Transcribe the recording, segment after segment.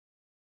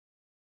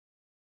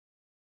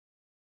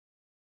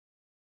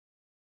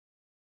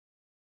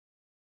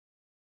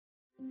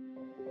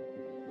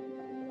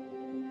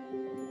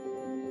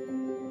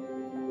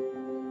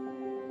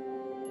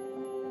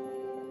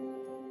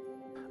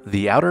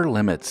The Outer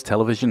Limits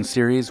television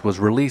series was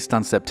released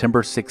on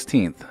September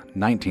 16,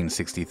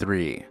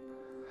 1963.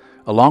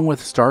 Along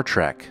with Star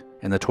Trek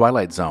and The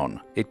Twilight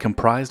Zone, it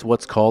comprised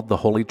what's called the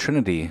Holy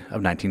Trinity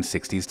of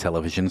 1960s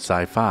television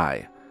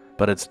sci-fi,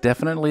 but it's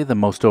definitely the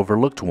most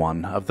overlooked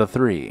one of the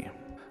three,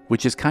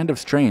 which is kind of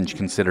strange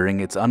considering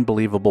its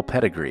unbelievable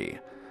pedigree,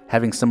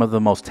 having some of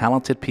the most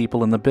talented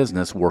people in the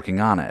business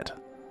working on it.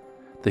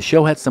 The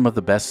show had some of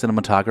the best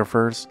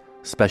cinematographers,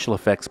 special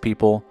effects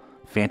people,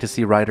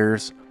 fantasy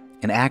writers,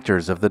 and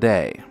actors of the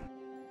day.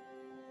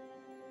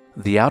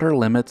 The Outer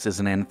Limits is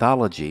an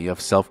anthology of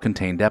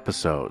self-contained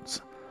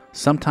episodes.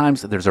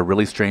 Sometimes there's a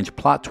really strange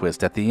plot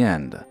twist at the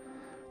end.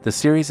 The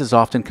series is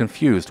often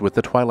confused with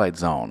The Twilight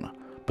Zone,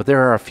 but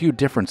there are a few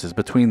differences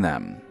between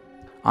them.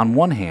 On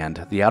one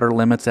hand, the Outer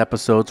Limits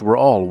episodes were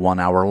all 1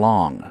 hour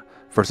long,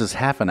 versus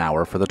half an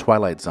hour for The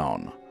Twilight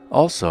Zone.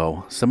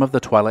 Also, some of the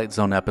Twilight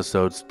Zone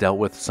episodes dealt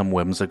with some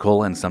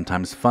whimsical and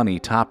sometimes funny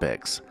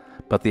topics,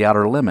 but The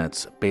Outer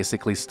Limits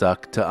basically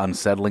stuck to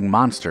unsettling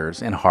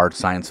monsters and hard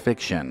science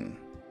fiction.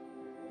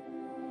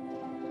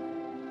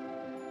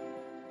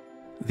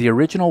 The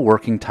original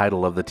working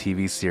title of the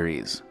TV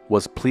series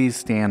was Please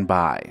Stand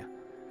By.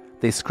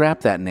 They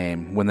scrapped that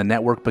name when the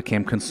network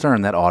became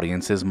concerned that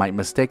audiences might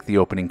mistake the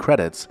opening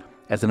credits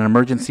as an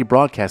emergency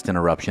broadcast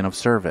interruption of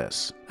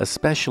service,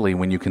 especially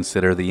when you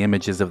consider the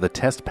images of the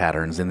test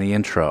patterns in the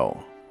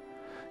intro.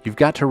 You've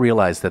got to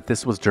realize that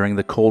this was during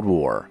the Cold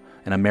War,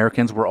 and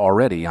Americans were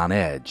already on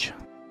edge.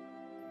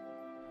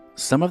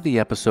 Some of the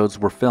episodes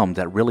were filmed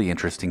at really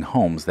interesting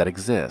homes that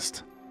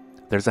exist.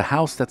 There's a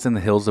house that's in the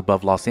hills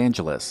above Los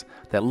Angeles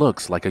that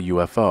looks like a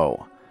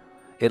UFO.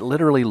 It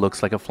literally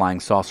looks like a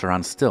flying saucer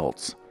on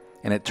stilts,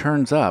 and it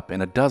turns up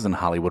in a dozen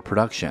Hollywood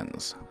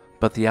productions.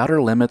 But The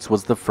Outer Limits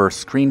was the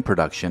first screen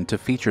production to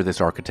feature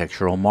this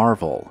architectural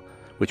marvel,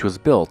 which was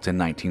built in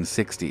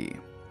 1960.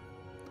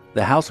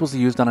 The house was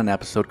used on an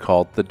episode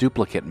called The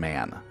Duplicate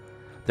Man.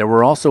 There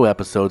were also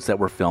episodes that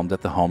were filmed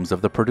at the homes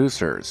of the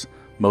producers,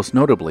 most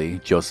notably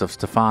Joseph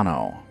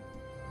Stefano.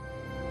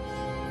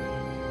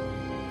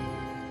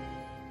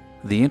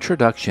 The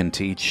introduction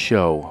to each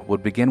show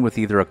would begin with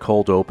either a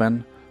cold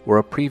open or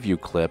a preview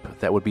clip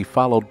that would be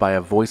followed by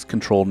a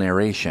voice-controlled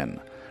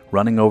narration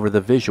running over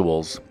the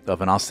visuals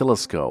of an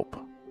oscilloscope.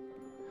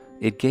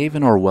 It gave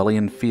an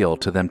Orwellian feel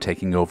to them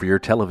taking over your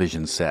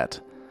television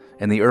set,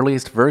 and the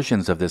earliest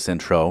versions of this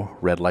intro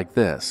read like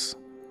this: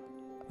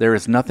 "There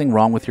is nothing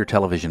wrong with your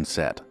television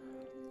set.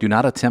 Do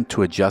not attempt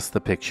to adjust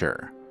the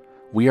picture.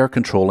 We are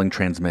controlling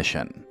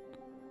transmission.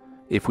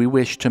 If we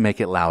wish to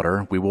make it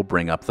louder, we will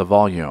bring up the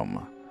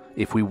volume.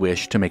 If we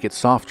wish to make it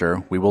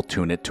softer, we will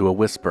tune it to a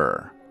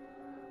whisper.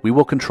 We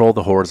will control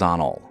the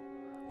horizontal.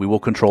 We will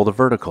control the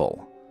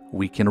vertical.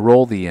 We can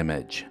roll the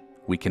image.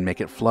 We can make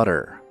it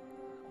flutter.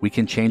 We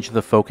can change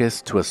the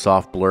focus to a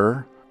soft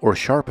blur or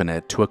sharpen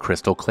it to a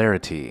crystal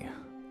clarity.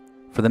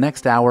 For the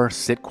next hour,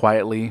 sit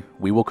quietly.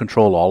 We will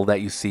control all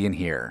that you see and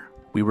hear.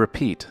 We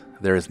repeat,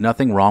 there is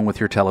nothing wrong with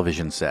your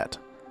television set.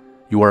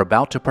 You are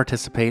about to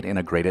participate in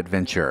a great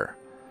adventure.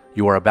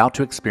 You are about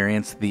to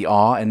experience the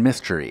awe and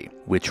mystery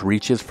which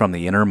reaches from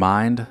the inner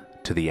mind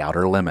to the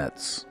outer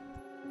limits."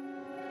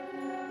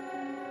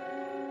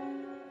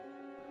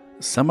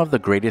 Some of the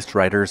greatest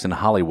writers in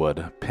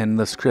Hollywood penned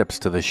the scripts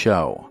to the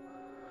show.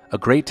 A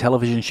great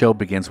television show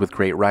begins with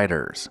great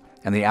writers,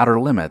 and The Outer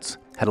Limits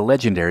had a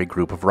legendary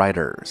group of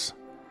writers.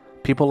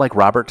 People like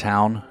Robert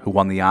Towne, who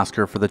won the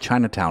Oscar for the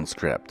Chinatown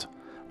script,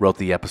 wrote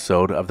the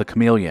episode of The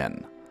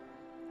Chameleon.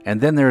 And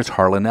then there's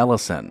Harlan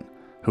Ellison,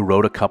 who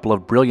wrote a couple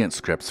of brilliant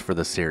scripts for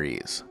the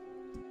series.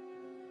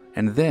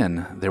 And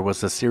then there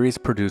was the series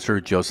producer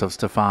Joseph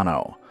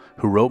Stefano,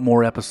 who wrote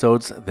more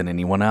episodes than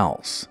anyone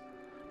else.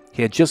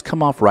 He had just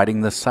come off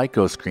writing the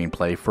Psycho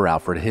screenplay for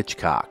Alfred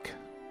Hitchcock.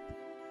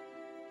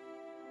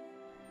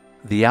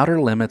 The Outer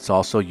Limits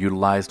also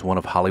utilized one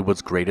of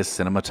Hollywood's greatest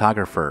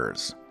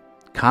cinematographers.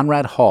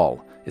 Conrad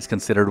Hall is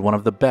considered one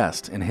of the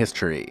best in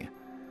history.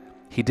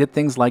 He did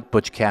things like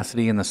Butch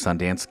Cassidy and the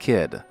Sundance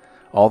Kid,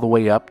 all the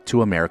way up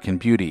to American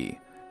Beauty,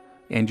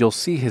 and you'll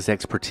see his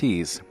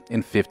expertise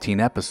in 15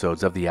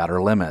 episodes of The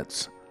Outer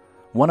Limits.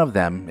 One of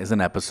them is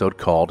an episode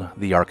called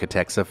The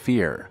Architects of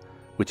Fear,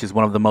 which is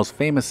one of the most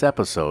famous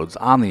episodes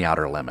on The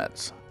Outer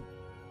Limits.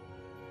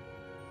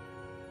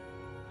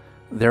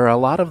 There are a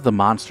lot of the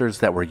monsters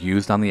that were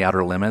used on The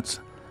Outer Limits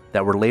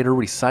that were later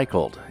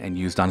recycled and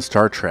used on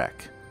Star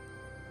Trek.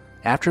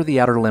 After The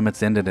Outer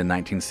Limits ended in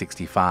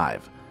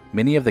 1965,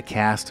 many of the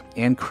cast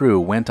and crew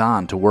went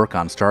on to work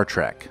on Star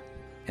Trek,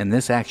 and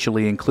this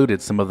actually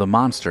included some of the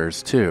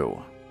monsters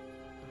too.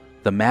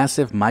 The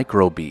massive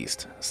micro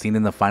beast seen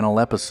in the final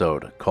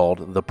episode,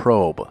 called The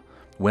Probe,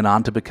 went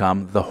on to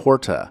become the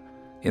Horta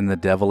in the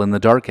Devil in the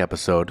Dark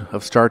episode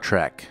of Star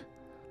Trek.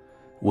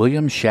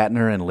 William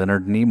Shatner and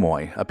Leonard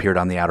Nimoy appeared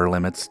on The Outer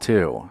Limits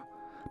too.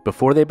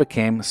 Before they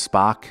became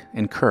Spock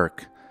and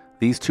Kirk,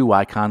 these two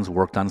icons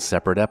worked on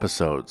separate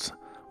episodes.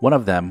 One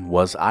of them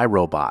was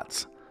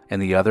iRobots,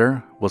 and the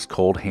other was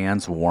Cold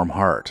Hand's Warm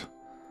Heart.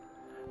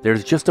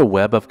 There's just a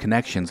web of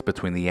connections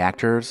between the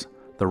actors,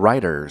 the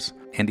writers,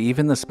 and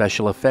even the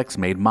special effects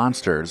made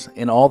monsters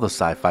in all the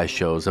sci-fi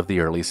shows of the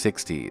early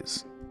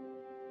 60s.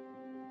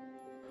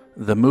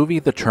 The movie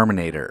The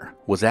Terminator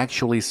was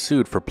actually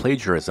sued for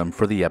plagiarism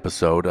for the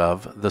episode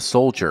of The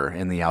Soldier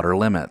in the Outer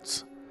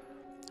Limits.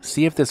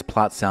 See if this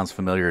plot sounds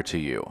familiar to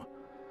you.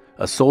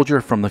 A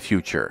soldier from the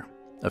future,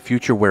 a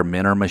future where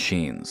men are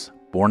machines,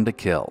 born to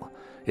kill,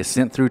 is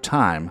sent through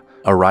time,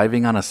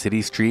 arriving on a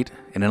city street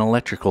in an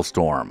electrical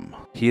storm.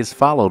 He is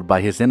followed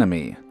by his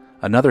enemy,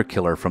 another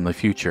killer from the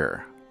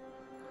future.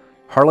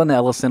 Harlan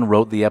Ellison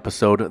wrote the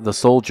episode The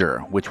Soldier,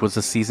 which was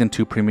a Season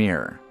 2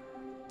 premiere.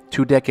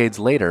 2 decades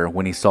later,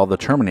 when he saw The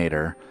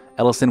Terminator,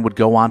 Ellison would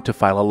go on to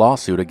file a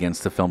lawsuit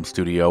against the film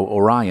studio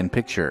Orion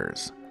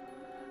Pictures.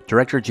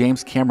 Director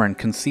James Cameron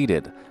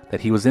conceded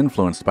that he was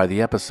influenced by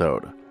the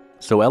episode,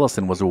 so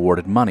Ellison was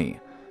awarded money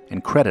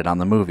and credit on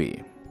the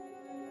movie.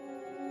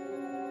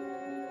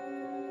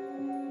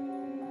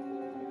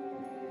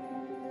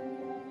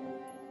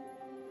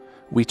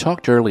 We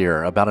talked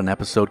earlier about an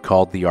episode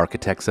called The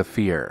Architects of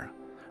Fear.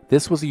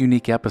 This was a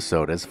unique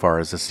episode as far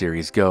as the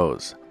series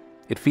goes.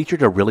 It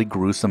featured a really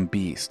gruesome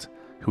beast,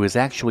 who is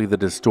actually the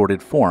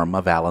distorted form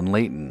of Alan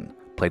Layton,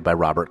 played by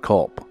Robert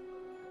Culp.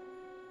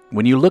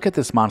 When you look at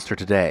this monster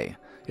today,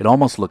 it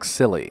almost looks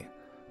silly,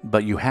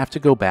 but you have to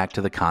go back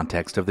to the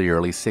context of the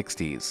early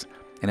 60s,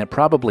 and it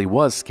probably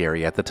was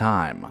scary at the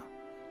time.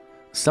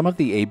 Some of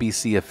the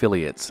ABC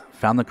affiliates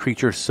found the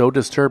creature so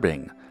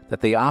disturbing that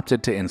they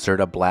opted to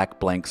insert a black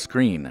blank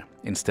screen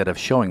instead of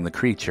showing the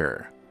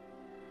creature.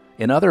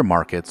 In other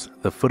markets,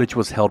 the footage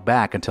was held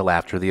back until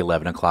after the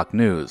 11 o'clock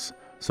news,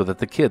 so that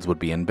the kids would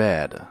be in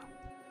bed.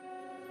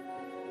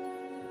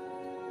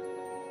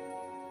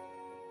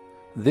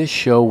 This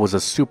show was a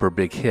super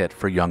big hit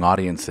for young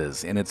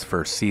audiences in its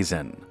first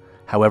season.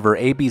 However,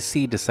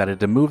 ABC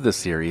decided to move the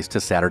series to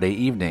Saturday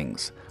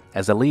evenings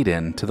as a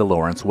lead-in to the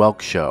Lawrence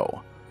Welk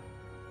Show.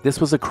 This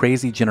was a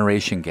crazy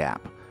generation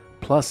gap,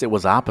 plus it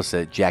was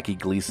opposite Jackie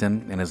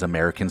Gleason and his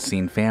American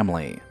Scene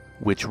family,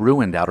 which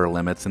ruined Outer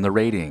Limits in the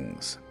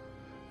ratings.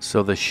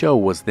 So the show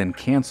was then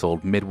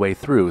canceled midway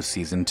through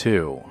Season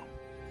 2.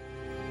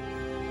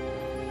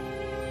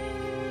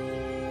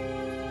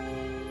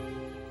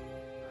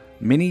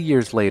 Many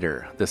years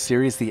later, the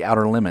series The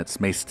Outer Limits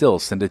may still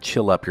send a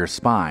chill up your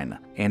spine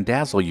and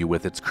dazzle you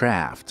with its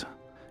craft.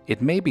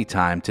 It may be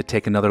time to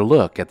take another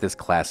look at this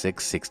classic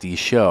 60s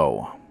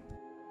show.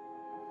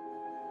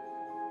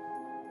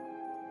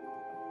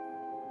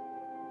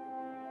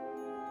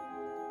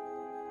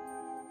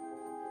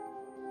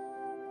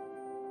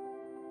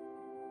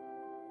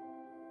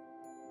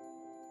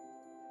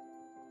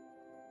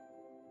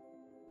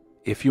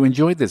 If you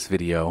enjoyed this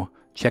video,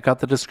 check out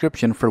the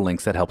description for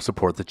links that help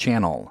support the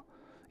channel.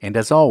 And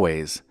as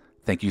always,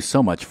 thank you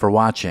so much for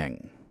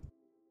watching.